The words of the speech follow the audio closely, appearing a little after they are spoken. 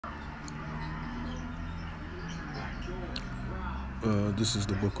This is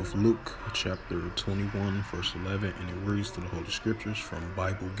the book of Luke, chapter 21, verse 11, and it reads through the Holy Scriptures from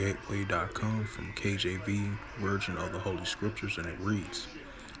BibleGateway.com, from KJV, Version of the Holy Scriptures, and it reads,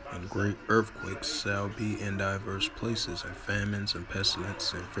 "And great earthquakes shall be in diverse places, and famines, and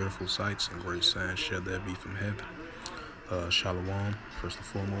pestilence, and fearful sights, and great signs shall there be from heaven." Shalom. First and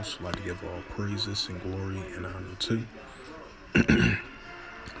foremost, I'd like to give all praises and glory and honor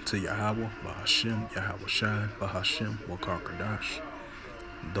to Yahweh, Bahashem, Yahweh Shai, Bahashem, Wakar Kadash.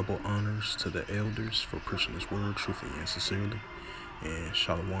 Double honors to the elders for preaching this word truthfully and sincerely. And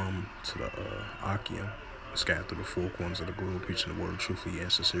shalom to the Akim, scattered through the four corners of the globe, preaching the word truthfully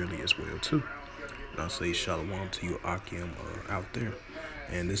and sincerely as well too. And I'll say shalom to you Akim out there.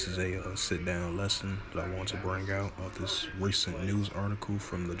 And this is a sit-down lesson that I want to bring out of this recent news article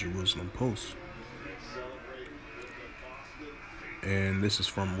from the Jerusalem Post. And this is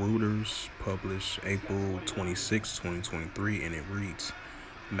from Reuters, published April 26, 2023, and it reads,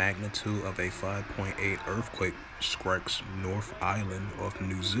 "Magnitude of a 5.8 earthquake strikes North Island of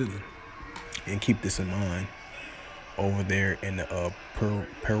New Zealand." And keep this in mind, over there in the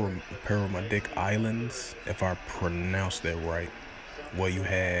Paromedic Islands, if I pronounced that right, what you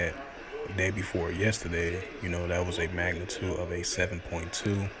had the day before yesterday, that was a magnitude of a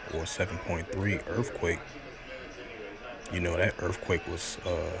 7.2 or 7.3 earthquake. That earthquake was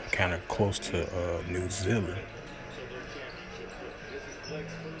kind of close to New Zealand.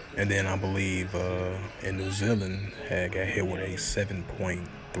 And then I believe in New Zealand had got hit with a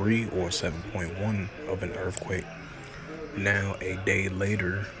 7.3 or 7.1 of an earthquake. Now, a day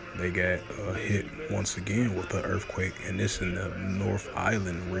later, they got hit once again with an earthquake, and this in the North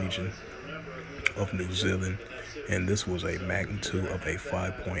Island region of New Zealand. And this was a magnitude of a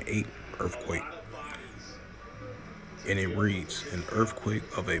 5.8 earthquake. And it reads, "An earthquake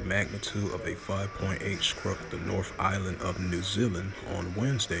of a magnitude of a 5.8 struck the North Island of New Zealand on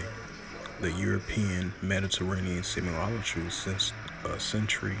Wednesday," the European Mediterranean Seismology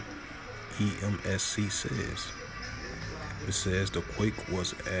Centre EMSC says. It says the quake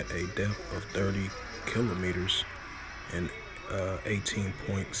was at a depth of 30 kilometers and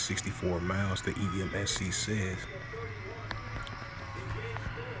 18.64 miles, the EMSC says.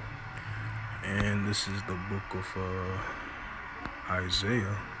 And this is the book of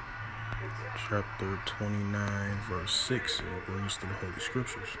Isaiah, chapter 29, verse 6, and it reads through the Holy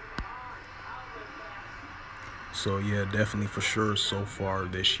Scriptures. So yeah, definitely for sure, so far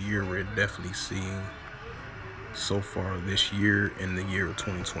this year, we're definitely seeing, so far this year, in the year of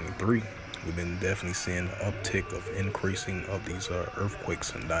 2023, we've been definitely seeing an uptick of increasing of these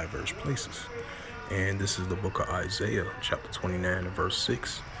earthquakes in diverse places. And this is the book of Isaiah, chapter 29, and verse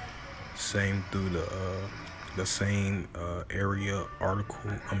 6. Same through the same area article,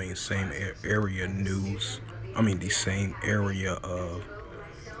 same area news, the same area of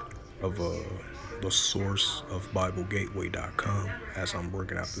the source of BibleGateway.com, as I'm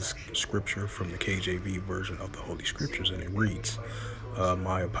working out this scripture from the KJV version of the Holy Scriptures, and it reads,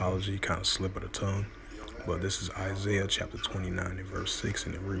 my apology, kind of slip of the tongue, but this is Isaiah chapter 29 and verse 6,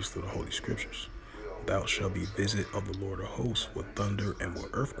 and it reads through the Holy Scriptures. "Thou shalt be visit of the Lord of hosts with thunder and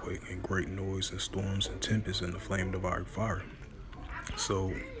with earthquake and great noise and storms and tempests and the flame devouring fire."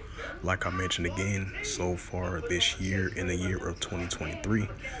 So, like I mentioned again, so far this year, in the year of 2023,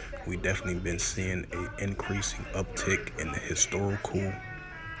 we definitely been seeing an increasing uptick in the historical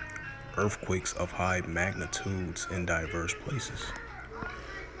earthquakes of high magnitudes in diverse places.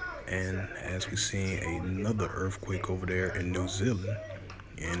 And as we're seeing another earthquake over there in New Zealand,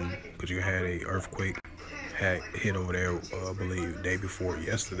 and because you had a earthquake had hit over there, I believe, day before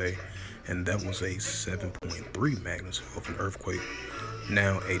yesterday, and that was a 7.3 magnitude of an earthquake.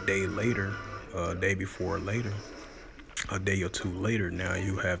 Now, a day later, a day or two later, now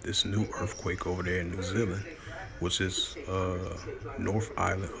you have this new earthquake over there in New Zealand, which is North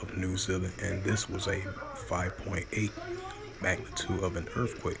Island of New Zealand, and this was a 5.8 magnitude of an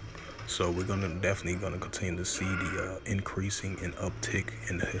earthquake. So we're definitely gonna continue to see the increasing and uptick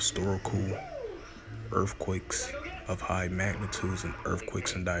in the historical earthquakes of high magnitudes and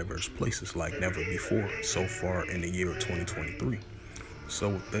earthquakes in diverse places like never before so far in the year of 2023. So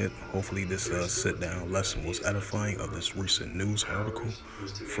with that, hopefully this sit-down lesson was edifying of this recent news article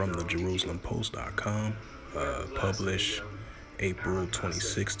from the JerusalemPost.com, published April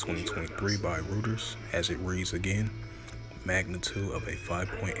 26, 2023 by Reuters, as it reads again. Magnitude of a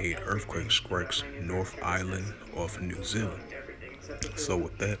 5.8 earthquake strikes North Island of New Zealand. So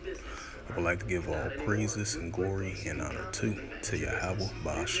with that, I would like to give all praises and glory and honor to Yahweh,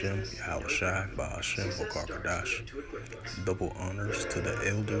 Ba'ashem, Yahweh Shai, Ba'ashem, Bokar Kadash. Double honors to the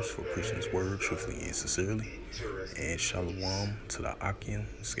elders for preaching his word truthfully and sincerely. And shalom to the Akim,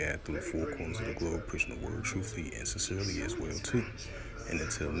 scattered through the four corners of the globe, preaching the word truthfully and sincerely as well too. And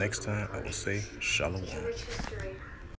until next time, I will say shalom.